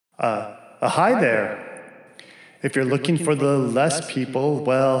Hi there. If you're looking for the less people,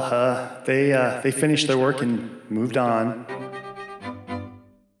 well, they finished their work and moved on.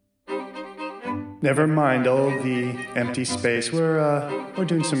 Never mind all the empty space. We're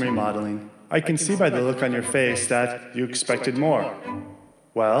doing some remodeling. I can see by the look on your face that you expected more.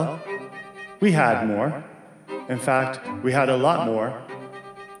 Well, we had more. In fact, we had a lot more.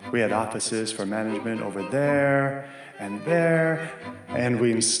 We had offices for management over there, and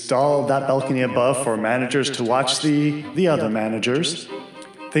we installed that balcony above for managers to watch the other managers.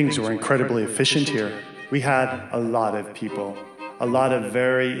 Things were incredibly efficient here. We had a lot of people, a lot of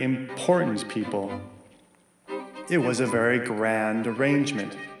very important people. It was a very grand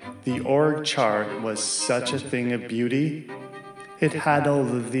arrangement. The org chart was such a thing of beauty. It had all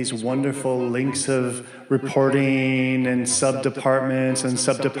of these wonderful links of reporting and sub-departments and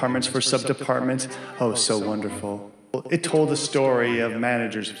sub-departments for sub-departments. Oh, so wonderful. It told a story of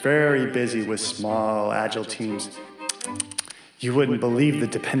managers very busy with small, agile teams. You wouldn't believe the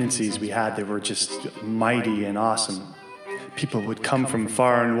dependencies we had. They were just mighty and awesome. People would come from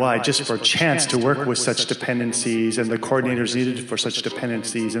far and wide just for a chance to work with such dependencies, and the coordinators needed for such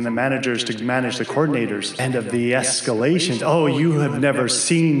dependencies, and the managers to manage the coordinators. And of the escalations, oh, you have never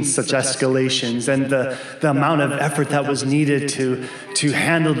seen such escalations, and the amount of effort that was needed to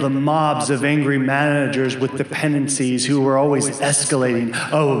handle the mobs of angry managers with dependencies who were always escalating.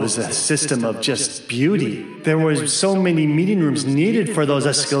 Oh, it was a system of just beauty. There was so many meeting rooms needed for those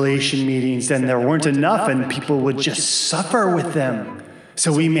escalation meetings, and there weren't enough, and people would just suffer with them.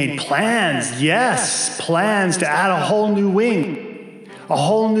 So we made plans to add a whole new wing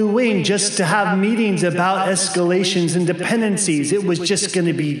just to have meetings about escalations and dependencies. It was just going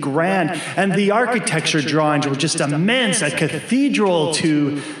to be grand. And the architecture drawings were just immense, a cathedral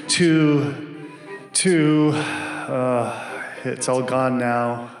it's all gone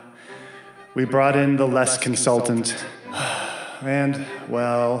now. We brought in the less consultant. And,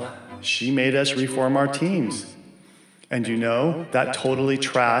 well, she made us reform our teams. And you know, that totally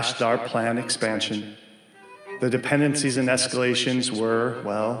trashed our planned expansion. The dependencies and escalations were,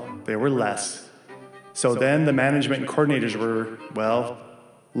 well, they were less. So then the management and coordinators were, well,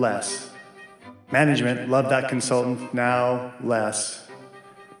 less. Management loved that consultant, now less.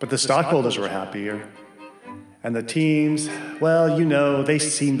 But the stockholders were happier. And the teams, well, you know, they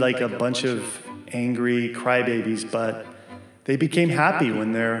seemed like a bunch of angry crybabies, but they became happy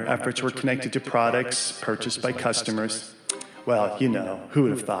when their efforts were connected to products purchased by customers. Well, you know, who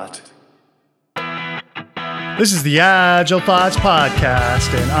would have thought? This is the Agile Thoughts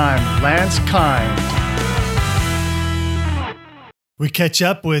Podcast, and I'm Lance Kind. We catch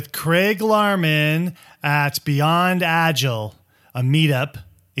up with Craig Larman at Beyond Agile, a meetup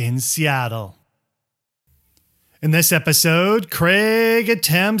in Seattle. In this episode, Craig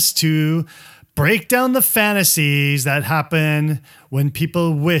attempts to break down the fantasies that happen when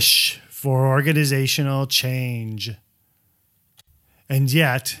people wish for organizational change and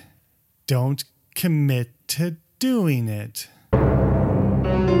yet don't commit to doing it.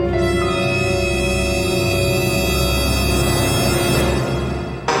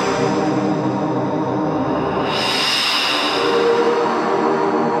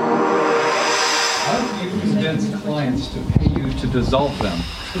 Clients to pay you to dissolve them?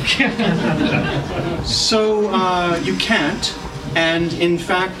 So you can't. And in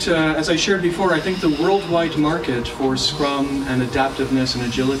fact, as I shared before, I think the worldwide market for Scrum and adaptiveness and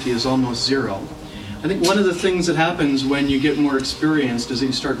agility is almost zero. I think one of the things that happens when you get more experienced is that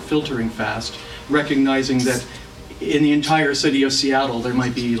you start filtering fast, recognizing that in the entire city of Seattle, there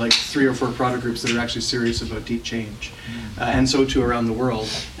might be like 3 or 4 product groups that are actually serious about deep change. And so too around the world.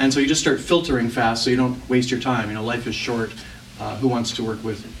 And so you just start filtering fast so you don't waste your time. You know, life is short. Who wants to work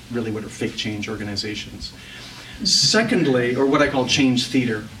with really what are fake change organizations? Secondly, or what I call change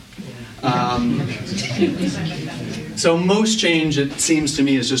theater. So most change, it seems to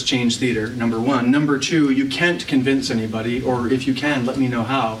me, is just change theater, number one. Number two, you can't convince anybody, or if you can, let me know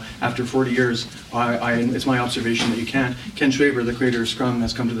how. After 40 years, it's my observation that you can't. Ken Schwaber, the creator of Scrum,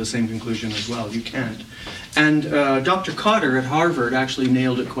 has come to the same conclusion as well. You can't. And Dr. Cotter at Harvard actually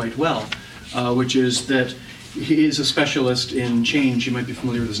nailed it quite well, which is that he is a specialist in change. You might be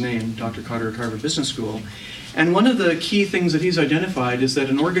familiar with his name, Dr. Cotter at Harvard Business School. And one of the key things that he's identified is that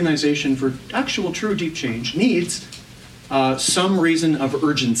an organization for actual true deep change needs some reason of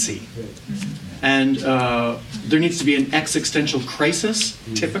urgency. And there needs to be an existential crisis,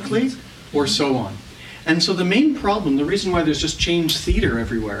 typically, or so on. And so the main problem, the reason why there's just change theater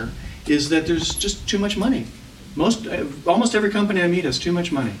everywhere, is that there's just too much money. Almost every company I meet has too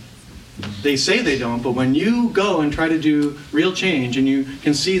much money. They say they don't, but when you go and try to do real change and you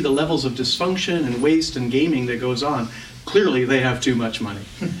can see the levels of dysfunction and waste and gaming that goes on, clearly they have too much money.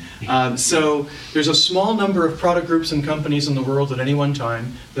 So there's a small number of product groups and companies in the world at any one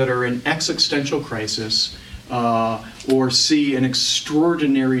time that are in existential crisis or see an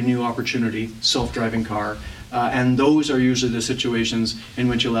extraordinary new opportunity, self-driving car, and those are usually the situations in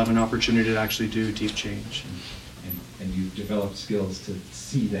which you'll have an opportunity to actually do deep change. And you've developed skills to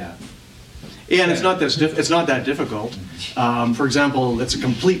see that. Yeah, and it's not that difficult. For example, it's a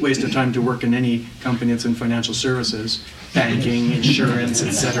complete waste of time to work in any company that's in financial services, banking, insurance,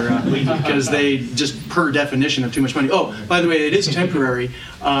 etc., because they just, per definition, have too much money. Oh, by the way, it is temporary.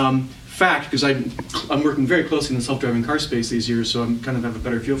 Fact, because I'm working very closely in the self-driving car space these years, so I'm kind of have a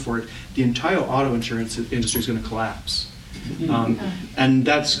better feel for it. The entire auto insurance industry is going to collapse. And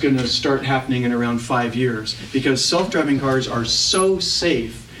that's going to start happening in around 5 years, because self-driving cars are so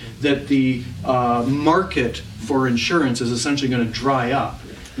safe that the market for insurance is essentially going to dry up.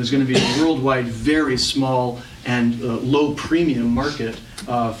 There's going to be a worldwide very small and low premium market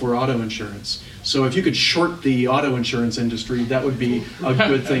for auto insurance. So if you could short the auto insurance industry, that would be a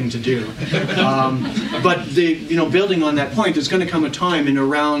good thing to do. But building on that point, there's going to come a time in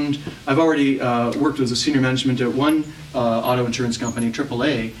around, I've already worked with the senior management at one auto insurance company,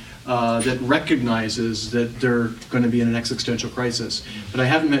 AAA, that recognizes that they're going to be in an existential crisis. But I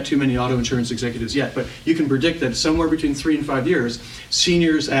haven't met too many auto insurance executives yet. But you can predict that somewhere between 3 and 5 years,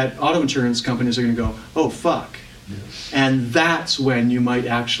 seniors at auto insurance companies are going to go, oh, fuck. And that's when you might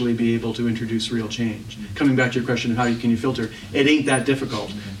actually be able to introduce real change. Coming back to your question of how can you filter, it ain't that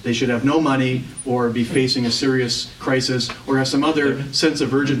difficult. They should have no money or be facing a serious crisis or have some other sense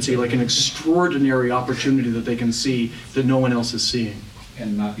of urgency, like an extraordinary opportunity that they can see that no one else is seeing.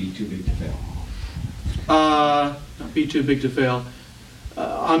 And not be too big to fail. Not be too big to fail.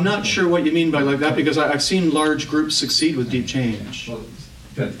 I'm not sure what you mean by like that, because I've seen large groups succeed with deep change. Well,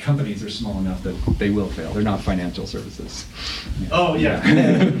 the companies are small enough that they will fail. They're not financial services. Oh, yeah.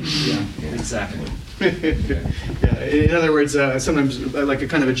 Yeah, exactly. Yeah. In other words, sometimes like a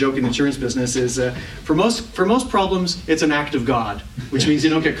kind of a joke in the insurance business is for most problems, it's an act of God, which means you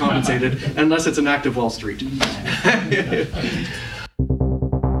don't get compensated unless it's an act of Wall Street.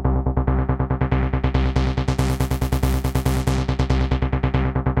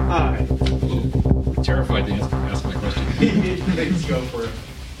 Hi. Terrified to ask my question. Let's go for it.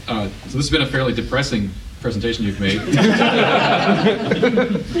 So this has been a fairly depressing presentation you've made.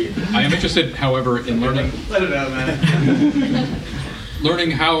 I am interested, however, in learning. Let it out, man.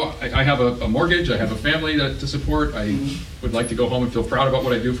 Learning how I have a mortgage, I have a family to support. I would like to go home and feel proud about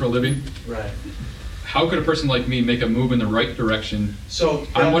what I do for a living. Right. How could a person like me make a move in the right direction? So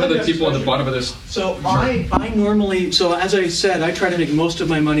I'm one of the people at the bottom of this. So I normally, so as I said, I try to make most of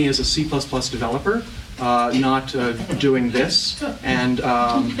my money as a C++ developer, not doing this. And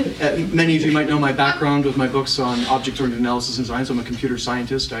many of you might know my background with my books on object-oriented analysis and science. I'm a computer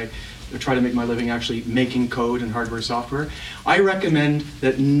scientist. I try to make my living actually making code and hardware software. I recommend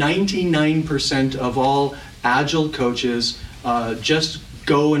that 99% of all Agile coaches just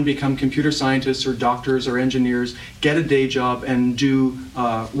go and become computer scientists or doctors or engineers, get a day job, and do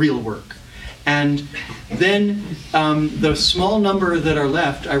real work. And then the small number that are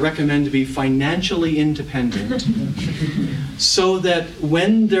left, I recommend to be financially independent so that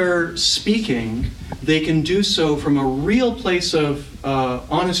when they're speaking, they can do so from a real place of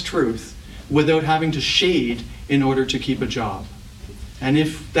honest truth without having to shade in order to keep a job. And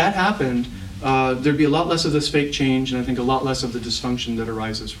if that happened, there'd be a lot less of this fake change, and I think a lot less of the dysfunction that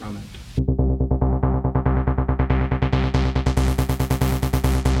arises from it.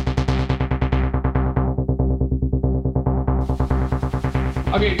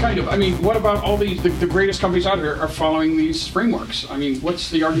 I mean, kind of. I mean, what about all the greatest companies out there are following these frameworks? I mean, what's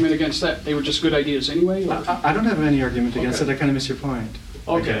the argument against that? They were just good ideas anyway? Or? I don't have any argument against it. I kind of miss your point.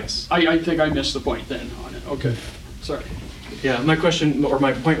 Okay. I think I missed the point then on it. Okay. Sorry. Yeah, my question, or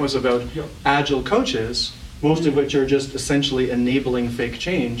my point was about Agile coaches, most of which are just essentially enabling fake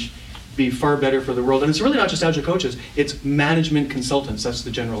change, be far better for the world. And it's really not just Agile coaches, it's management consultants. That's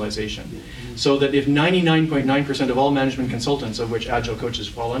the generalization. So that if 99.9% of all management consultants, of which Agile coaches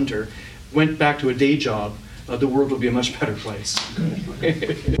fall under, went back to a day job, the world would be a much better place.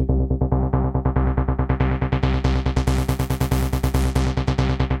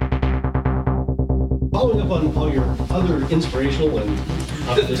 Following up on all your other inspirational and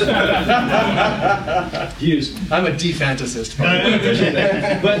views. I'm a defantasist.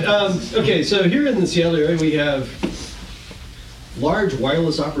 But okay, so here in the Seattle area we have large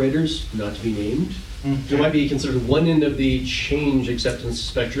wireless operators, not to be named, It might be considered one end of the change acceptance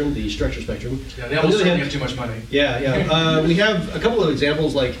spectrum, the structure spectrum. Yeah, they On almost the other certainly hand- have too much money. Yeah. We have a couple of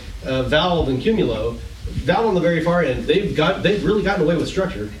examples like Valve and Cumulo. Valve on the very far end, they've really gotten away with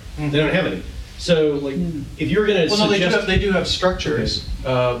structure. They don't have any. So, like, if you're going to Well, no, suggest... they do have structures,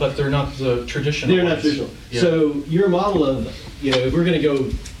 but they're not the traditional They're not ones. traditional. Yeah. So your model of, if we're going to go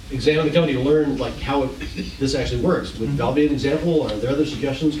examine the company to learn like how this actually works, would Valve be an example? Are there other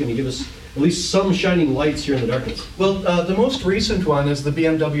suggestions? Can you give us at least some shining lights here in the darkness? Well, the most recent one is the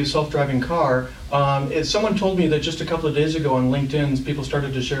BMW self-driving car. Someone told me that just a couple of days ago on LinkedIn, people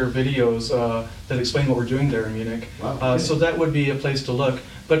started to share videos that explain what we're doing there in Munich. Wow. So that would be a place to look.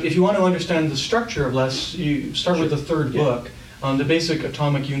 But if you want to understand the structure of LESS, you start with the third book. The basic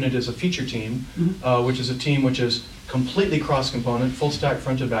atomic unit is a feature team, which is a team which is completely cross-component, full stack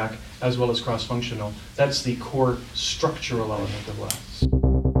front to back, as well as cross-functional. That's the core structural element of LESS.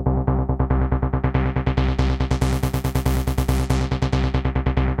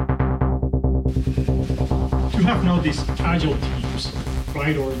 You have now these agile teams,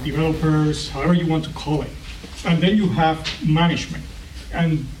 right, or developers, however you want to call it. And then you have management.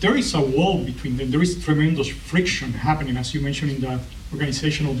 And there is a wall between them. There is tremendous friction happening, as you mentioned in the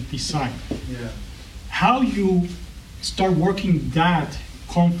organizational design. Yeah. How you start working that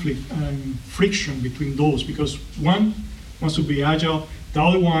conflict and friction between those, because one wants to be agile, the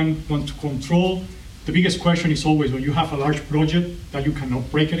other one wants to control. The biggest question is always when you have a large project that you cannot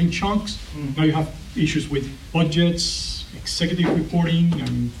break it in chunks. Now you have issues with budgets, executive reporting,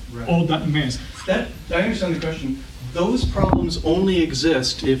 and all that mess. I understand the question. Those problems only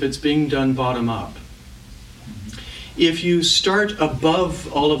exist if it's being done bottom up. If you start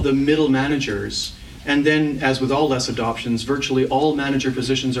above all of the middle managers, and then, as with all LESS adoptions, virtually all manager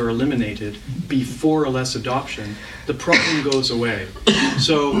positions are eliminated before a LESS adoption, the problem goes away.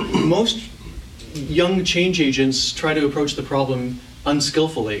 So most young change agents try to approach the problem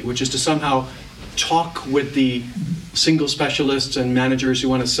unskillfully, which is to somehow talk with the single specialists and managers who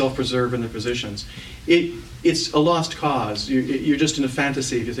want to self-preserve in their positions. It's a lost cause. You're just in a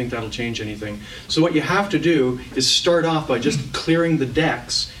fantasy if you think that'll change anything. So what you have to do is start off by just clearing the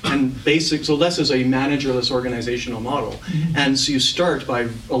decks and basic. So LESS is a managerless organizational model, and so you start by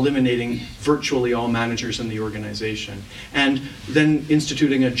eliminating virtually all managers in the organization, and then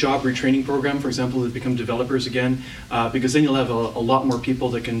instituting a job retraining program, for example, that become developers again, because then you'll have a lot more people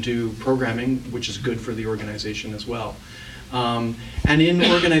that can do programming, which is good for the organization as well. And in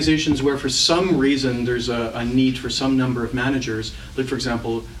organizations where for some reason there's a need for some number of managers, like for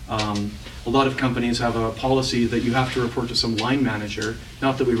example, a lot of companies have a policy that you have to report to some line manager,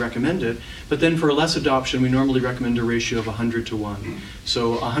 not that we recommend it, but then for a LESS adoption we normally recommend a ratio of 100 to 1.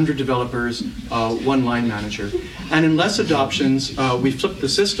 So 100 developers, 1 line manager. And in LESS adoptions, we flip the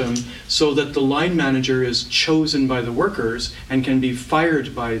system so that the line manager is chosen by the workers and can be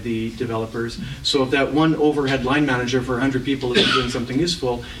fired by the developers. So if that one overhead line manager for 100 people is doing something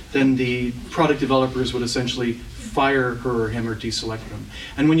useful, then the product developers would essentially fire her or him or deselect them.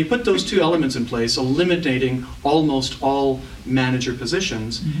 And when you put those two elements in place, eliminating almost all manager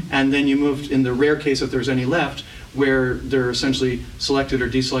positions, and then you move, in the rare case that there's any left, where they're essentially selected or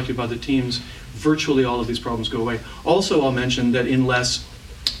deselected by the teams, virtually all of these problems go away. Also, I'll mention that in LESS,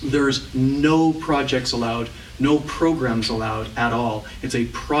 there's no projects allowed, no programs allowed at all. It's a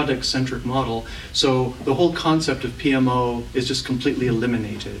product-centric model. So the whole concept of PMO is just completely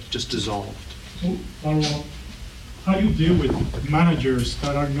eliminated, just dissolved. So, follow-up. How do you deal with managers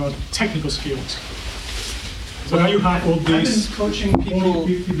that are not technical skills? So now you have all I've been these coaching 40, people.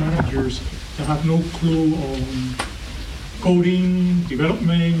 50 managers that have no clue on coding,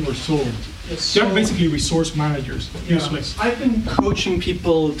 development, or so on. They're basically resource managers, useless. I've been coaching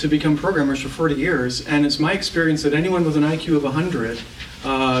people to become programmers for 40 years, and it's my experience that anyone with an IQ of 100,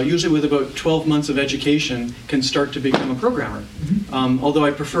 usually with about 12 months of education, can start to become a programmer. Although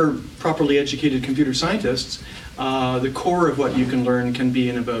I prefer properly educated computer scientists, the core of what you can learn can be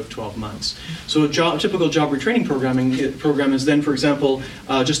in about 12 months. So a typical job retraining program is then, for example,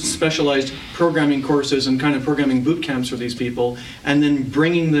 just specialized programming courses and kind of programming boot camps for these people, and then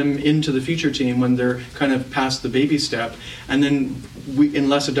bringing them into the feature team when they're kind of past the baby step. And then in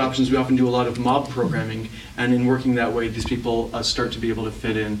LESS adoptions, we often do a lot of mob programming, and in working that way, these people start to be able to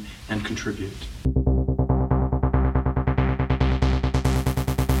fit in and contribute.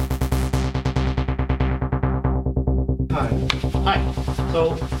 Hi.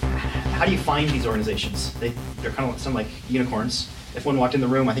 So, how do you find these organizations? They're kind of sound like unicorns. If one walked in the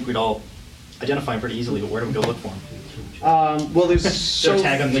room, I think we'd all identify them pretty easily, but where do we go look for them? Well, there's so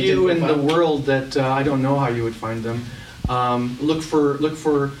tag on few LinkedIn in the profile? world that I don't know how you would find them. Look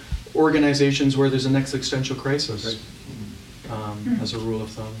for organizations where there's an existential crisis, as a rule of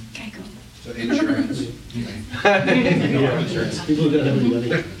thumb. So insurance. People who don't have any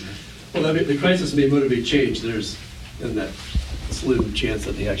money. Well, I mean, the crisis may motivate change. There's in that slim chance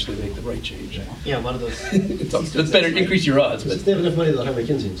that they actually make the right change. Yeah, a lot of those. It's better to increase your odds, If but they have enough money, they'll hire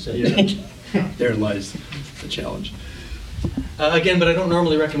McKinsey instead. therein lies the challenge. Again, but I don't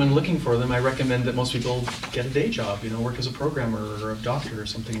normally recommend looking for them. I recommend that most people get a day job, work as a programmer or a doctor or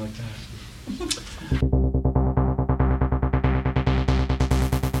something like that.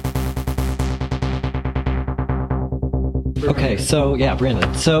 Okay, so yeah,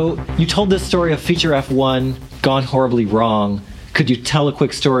 Brandon. So you told this story of Feature F1 gone horribly wrong. Could you tell a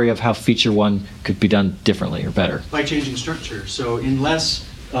quick story of how Feature 1 could be done differently or better? By changing structure. So unless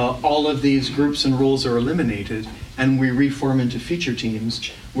all of these groups and roles are eliminated and we reform into feature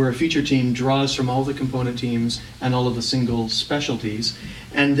teams, where a feature team draws from all the component teams and all of the single specialties,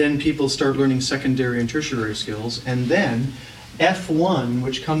 and then people start learning secondary and tertiary skills, and then F1,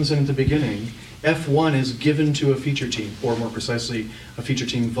 which comes in at the beginning, F1 is given to a feature team, or more precisely, a feature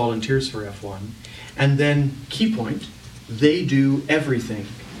team volunteers for F1. And then, key point, they do everything.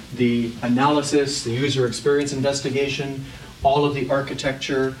 The analysis, the user experience investigation, all of the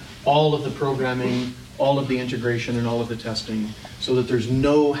architecture, all of the programming, all of the integration, and all of the testing, so that there's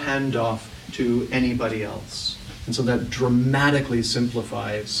no handoff to anybody else. And so that dramatically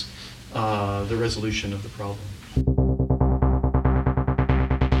simplifies the resolution of the problem.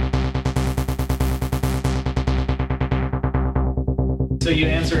 So you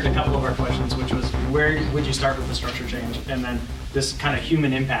answered a couple of our questions, which was where would you start with the structure change, and then this kind of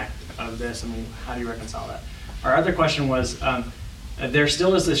human impact of this, and how do you reconcile that? Our other question was, there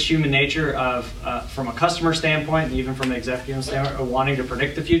still is this human nature of, from a customer standpoint, and even from the executive standpoint, of wanting to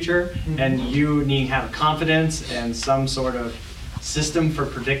predict the future, and you need to have confidence and some sort of system for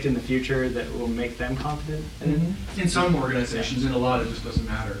predicting the future that will make them confident in it? In some organizations, in a lot it just doesn't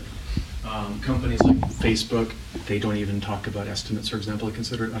matter. Companies like Facebook, they don't even talk about estimates, for example. They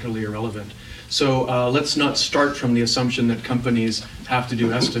consider it utterly irrelevant. So let's not start from the assumption that companies have to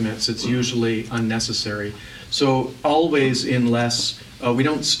do estimates. It's usually unnecessary. So always unless we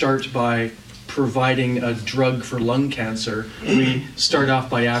don't start by providing a drug for lung cancer, we start off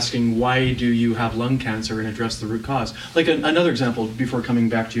by asking, why do you have lung cancer, and address the root cause. Like another example, before coming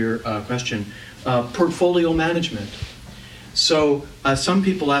back to your question, portfolio management. So some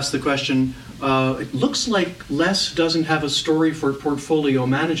people ask the question, it looks like Les doesn't have a story for portfolio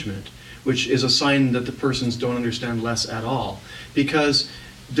management, which is a sign that the persons don't understand Les at all. Because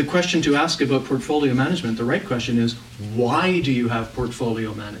the question to ask about portfolio management, the right question is, why do you have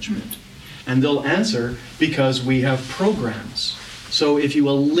portfolio management? And they'll answer, because we have programs. So if you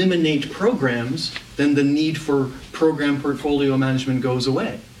eliminate programs, then the need for program portfolio management goes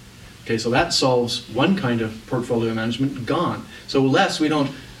away. Okay, so that solves one kind of portfolio management, gone. So less, we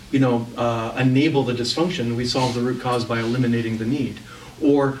don't, enable the dysfunction, we solve the root cause by eliminating the need.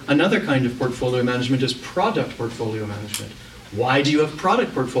 Or another kind of portfolio management is product portfolio management. Why do you have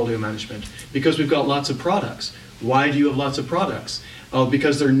product portfolio management? Because we've got lots of products. Why do you have lots of products?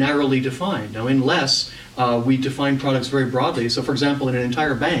 Because they're narrowly defined. Now in less, we define products very broadly. So for example, in an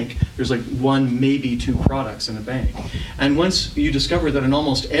entire bank, there's like one, maybe two products in a bank. And once you discover that in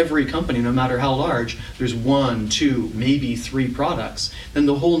almost every company, no matter how large, there's one, two, maybe three products, then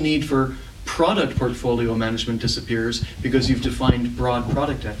the whole need for product portfolio management disappears because you've defined broad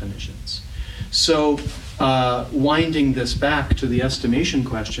product definitions. So winding this back to the estimation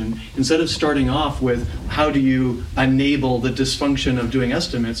question, instead of starting off with how do you enable the dysfunction of doing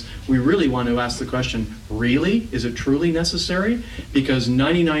estimates, we really want to ask the question, really? Is it truly necessary? Because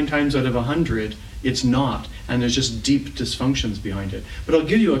 99 times out of 100, it's not, and there's just deep dysfunctions behind it. But I'll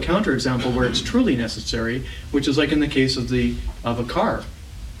give you a counterexample where it's truly necessary, which is like in the case of a car.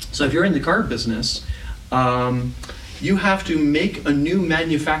 So if you're in the car business, you have to make a new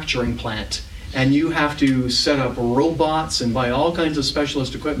manufacturing plant, and you have to set up robots and buy all kinds of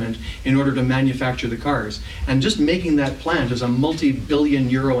specialist equipment in order to manufacture the cars. And just making that plant is a multi-billion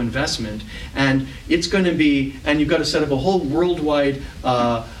euro investment, and it's going to be, and you've got to set up a whole worldwide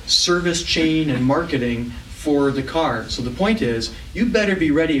service chain and marketing for the car. So the point is, you better be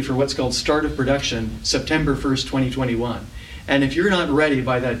ready for what's called start of production, September 1st, 2021. And if you're not ready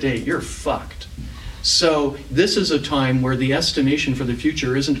by that date, you're fucked. So this is a time where the estimation for the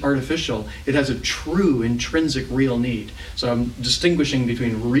future isn't artificial. It has a true, intrinsic, real need. So I'm distinguishing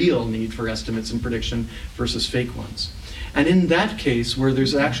between real need for estimates and prediction versus fake ones. And in that case, where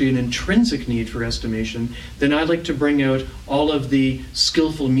there's actually an intrinsic need for estimation, then I like to bring out all of the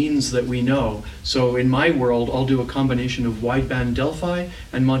skillful means that we know. So in my world, I'll do a combination of wideband Delphi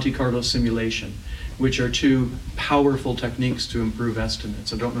and Monte Carlo simulation, which are two powerful techniques to improve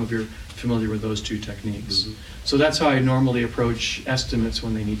estimates. I don't know if you're familiar with those two techniques. So that's how I normally approach estimates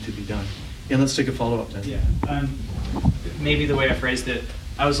when they need to be done. Yeah, let's take a follow-up then. Yeah, maybe the way I phrased it,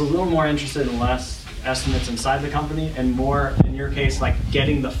 I was a little more interested in less estimates inside the company and more, in your case, like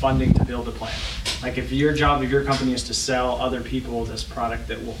getting the funding to build a plan. Like if your job of your company is to sell other people this product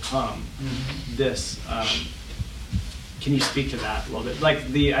that will come, can you speak to that a little bit? Like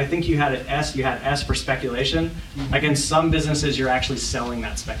I think you had S for speculation. Like in some businesses, you're actually selling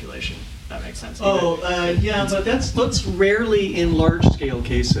that speculation. If that makes sense. Yeah, but that's rarely in large-scale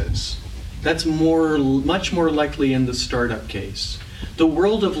cases. That's much more likely in the startup case. The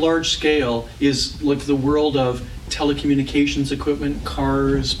world of large scale is like the world of telecommunications equipment,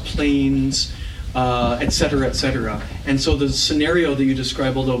 cars, planes, et cetera, et cetera. And so the scenario that you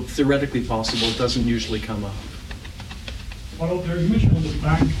describe, although theoretically possible, doesn't usually come up. Well, there you mentioned on the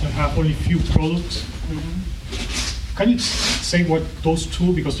bank that have only few products. Can you say what those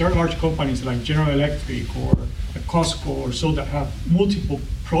two, because there are large companies like General Electric or Costco or so that have multiple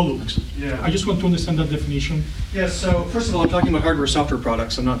products. Yeah. I just want to understand that definition. Yeah, so first of all, I'm talking about hardware software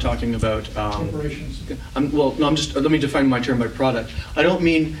products. I'm not talking about Corporations. Let me define my term by product. I don't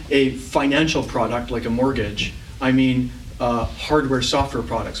mean a financial product like a mortgage. I mean hardware software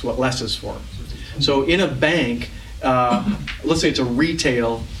products, what less is for. So in a bank, let's say it's a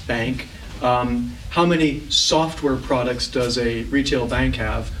retail bank, how many software products does a retail bank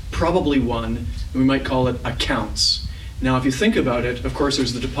have? Probably one. We might call it accounts. Now, if you think about it, of course,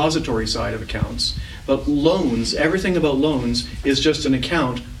 there's the depository side of accounts, but loans, everything about loans is just an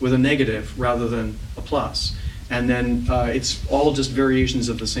account with a negative rather than a plus. And then it's all just variations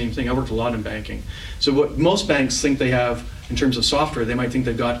of the same thing. I worked a lot in banking. So what most banks think they have in terms of software, they might think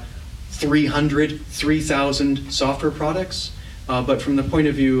they've got 3,000 software products, but from the point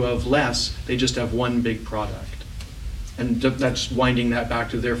of view of less, they just have one big product. And that's winding that back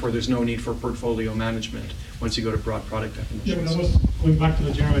to, therefore, there's no need for portfolio management once you go to broad product definitions. Yeah, when I was going back to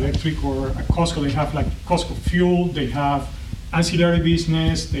the General Electric or at Costco, they have like Costco Fuel, they have ancillary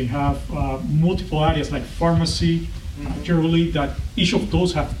business, they have multiple areas like pharmacy, generally, that each of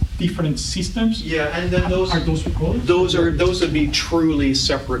those have different systems. Yeah, and then those are those products? Those would be truly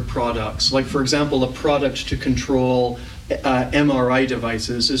separate products. Like, for example, a product to control MRI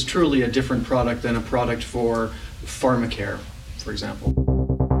devices is truly a different product than a product for pharmacare, for example.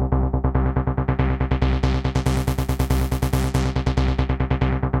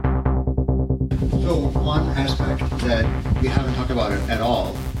 So one aspect that we haven't talked about it at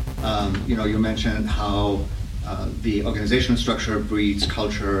all, you mentioned how the organizational structure breeds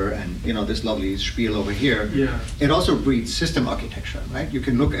culture and, this lovely spiel over here. Yeah. It also breeds system architecture, right? You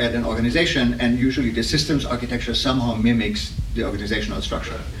can look at an organization and usually the systems architecture somehow mimics the organizational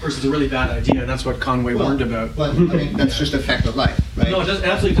structure. Of course, it's a really bad idea, and that's what Conway warned about. But, that's just a fact of life, right? No, it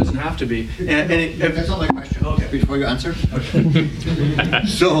absolutely doesn't have to be. That's not my question. Okay. Before you answer. Okay.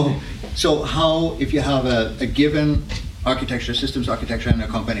 So how, if you have a given architecture, systems architecture in a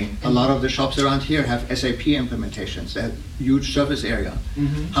company, a lot of the shops around here have SAP implementations, that huge surface area.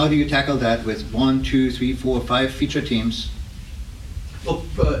 How do you tackle that with 1, 2, 3, 4, 5 feature teams? Well,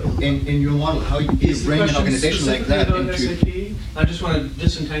 in your model, how you bring an organization like that into SAP? I just want to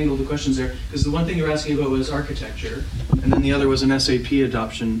disentangle the questions there, because the one thing you're asking about was architecture, and then the other was an SAP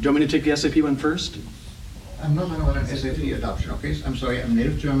adoption. Do you want me to take the SAP one first? I'm not talking about an SAP adoption, okay? I'm sorry, I'm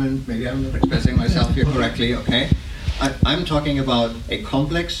native German, maybe I'm not expressing myself here correctly, okay? I'm talking about a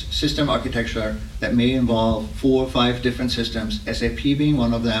complex system architecture that may involve 4 or 5 different systems, SAP being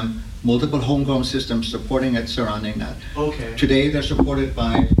one of them, multiple homegrown systems supporting it, surrounding that. Okay. Today they're supported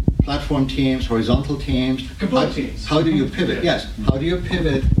by platform teams, horizontal teams. Component teams. How do you pivot? Yes. How do you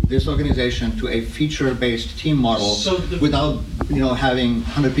pivot this organization to a feature-based team model without having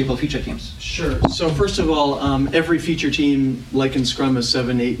 100 people feature teams? Sure. So first of all, every feature team, like in Scrum, is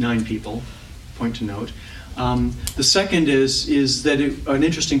 7, 8, 9 people. Point to note. The second is that an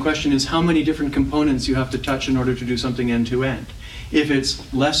interesting question is how many different components you have to touch in order to do something end to end. If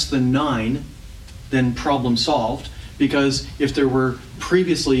it's less than 9, then problem solved, because if there were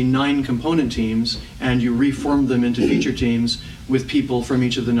previously 9 component teams and you reformed them into feature teams with people from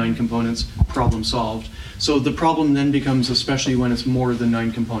each of the 9 components, problem solved. So the problem then becomes, especially when it's more than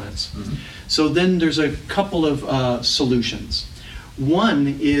 9 components. So then there's a couple of solutions.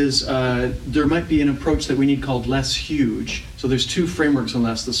 One is there might be an approach that we need called less huge. So there's two frameworks on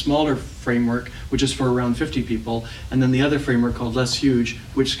less. The smaller framework, which is for around 50 people, and then the other framework called less huge,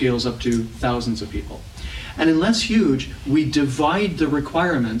 which scales up to thousands of people. And in less huge, we divide the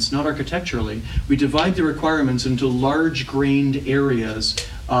requirements, not architecturally, we divide the requirements into large grained areas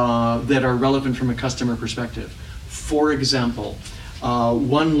that are relevant from a customer perspective. For example,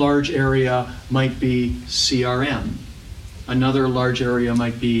 one large area might be CRM. Another large area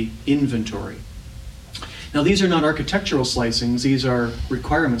might be inventory. Now these are not architectural slicings, these are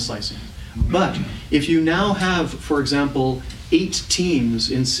requirement slicing. But if you now have, for example, 8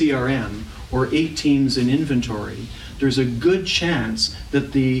 teams in CRM or 8 teams in inventory, there's a good chance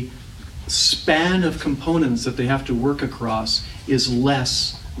that the span of components that they have to work across is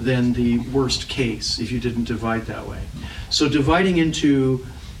less than the worst case if you didn't divide that way. So dividing into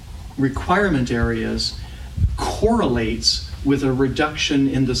requirement areas correlates with a reduction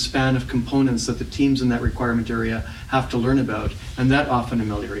in the span of components that the teams in that requirement area have to learn about, and that often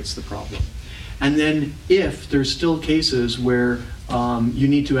ameliorates the problem. And then if there's still cases where you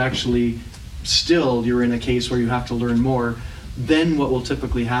need to actually you're in a case where you have to learn more, then what will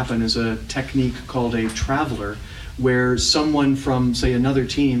typically happen is a technique called a traveler, where someone from, say, another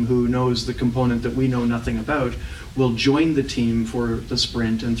team who knows the component that we know nothing about will join the team for the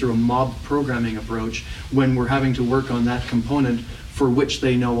sprint, and through a mob programming approach, when we're having to work on that component for which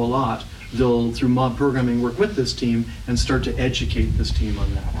they know a lot, they'll, through mob programming, work with this team and start to educate this team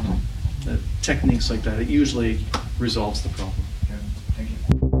on that. Techniques like that, it usually resolves the problem. Okay, thank you.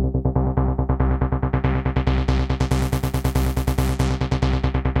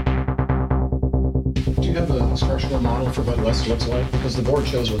 Do you have a structural model for what less looks like? Because the board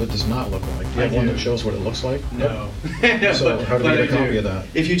shows what it does not look like. Do you have one that shows what it looks like? No. So how do we get a copy of that?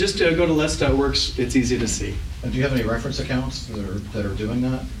 If you just go to less.works, it's easy to see. And do you have any reference accounts that are doing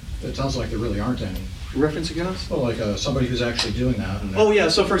that? It sounds like there really aren't any. Reference accounts? Well, like somebody who's actually doing that. And Oh yeah,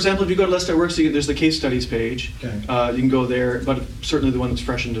 so for example, if you go to less.works, there's the case studies page. Okay. You can go there, but certainly the one that's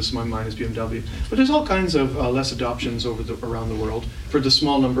fresh into my mind is BMW. But there's all kinds of less adoptions around the world for the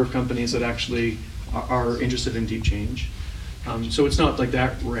small number of companies that actually are interested in deep change. So it's not like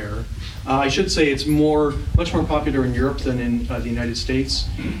that rare. I should say it's much more popular in Europe than in the United States,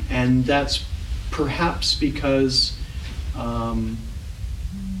 and that's perhaps because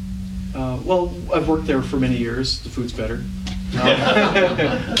well, I've worked there for many years. The food's better,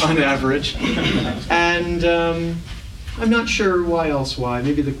 on average. And I'm not sure why.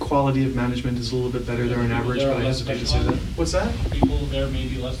 Maybe the quality of management is a little bit better there on average, but I hesitate to say that. What's that? People there may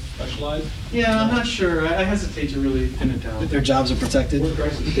be less specialized? Yeah, I'm not sure. I hesitate to really pin it down. Their jobs are protected?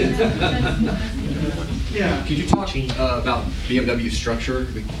 Yeah. Could you talk about BMW structure?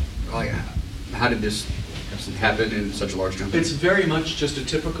 Like, how did this happen in such a large company? It's very much just a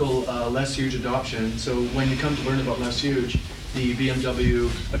typical less huge adoption. So when you come to learn about less huge, the BMW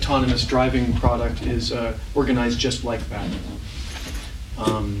autonomous driving product is organized just like that.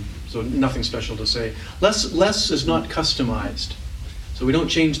 So nothing special to say. Less is not customized. So we don't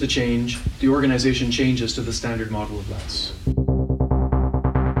change the change. The organization changes to the standard model of less.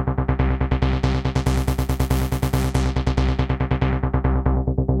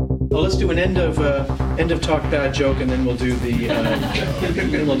 Well, let's do an end of talk bad joke, and then we'll do the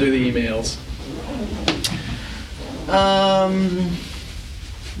emails.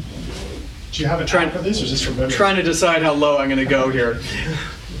 Do you have a time for this, or is this from memory? Trying to decide how low I'm going to go here.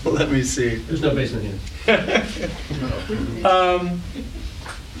 Let me see. There's no basement here.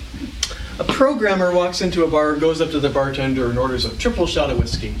 A programmer walks into a bar, goes up to the bartender, and orders a triple shot of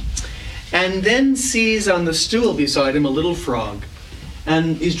whiskey, and then sees on the stool beside him a little frog.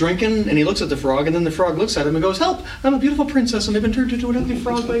 And he's drinking, and he looks at the frog, and then the frog looks at him and goes, "Help! I'm a beautiful princess, and I've been turned into an ugly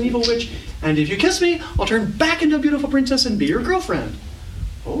frog by an evil witch. And if you kiss me, I'll turn back into a beautiful princess and be your girlfriend."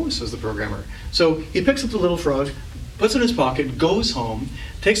 "Oh," says the programmer. So he picks up the little frog, puts it in his pocket, goes home,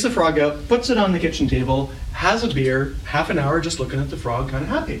 takes the frog out, puts it on the kitchen table, has a beer, half an hour just looking at the frog, kind of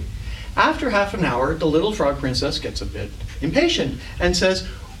happy. After half an hour, the little frog princess gets a bit impatient and says,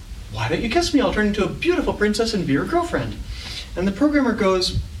 "Why don't you kiss me? I'll turn into a beautiful princess and be your girlfriend." And the programmer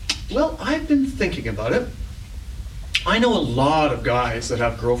goes, "Well, I've been thinking about it. I know a lot of guys that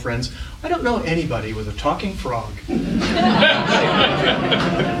have girlfriends. I don't know anybody with a talking frog."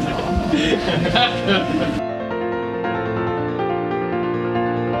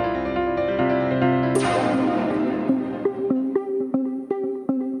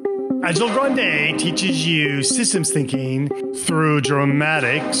 Agile Grande teaches you systems thinking through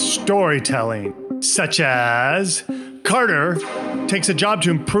dramatic storytelling, such as Carter takes a job to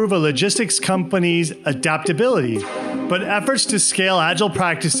improve a logistics company's adaptability, but efforts to scale agile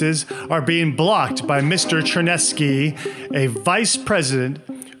practices are being blocked by Mr. Chernesky, a vice president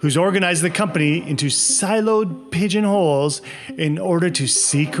who's organized the company into siloed pigeonholes in order to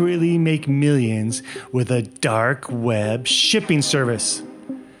secretly make millions with a dark web shipping service.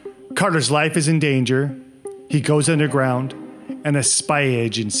 Carter's life is in danger. He goes underground, and a spy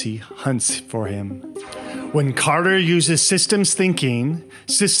agency hunts for him. When Carter uses systems thinking,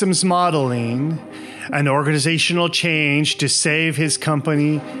 systems modeling, and organizational change to save his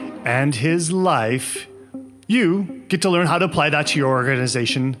company and his life, you get to learn how to apply that to your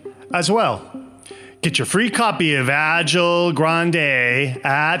organization as well. Get your free copy of Agile Grande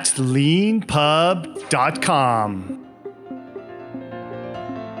at leanpub.com.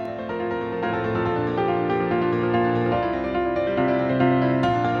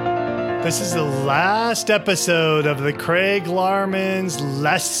 This is the last episode of the Craig Larman's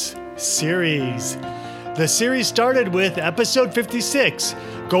Less series. The series started with episode 56.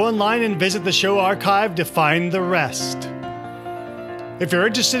 Go online and visit the show archive to find the rest. If you're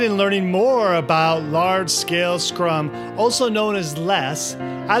interested in learning more about large-scale Scrum, also known as Less,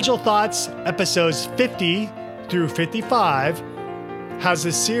 Agile Thoughts episodes 50 through 55 has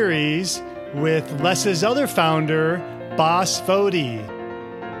a series with Less's other founder, Bas Foti.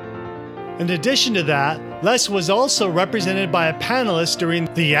 In addition to that, Les was also represented by a panelist during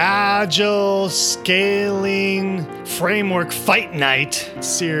the Agile Scaling Framework Fight Night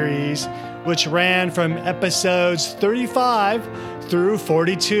series, which ran from episodes 35 through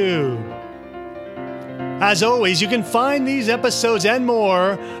 42. As always, you can find these episodes and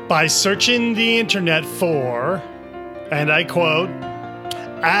more by searching the internet for, and I quote,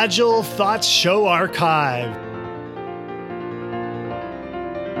 Agile Thoughts Show Archive.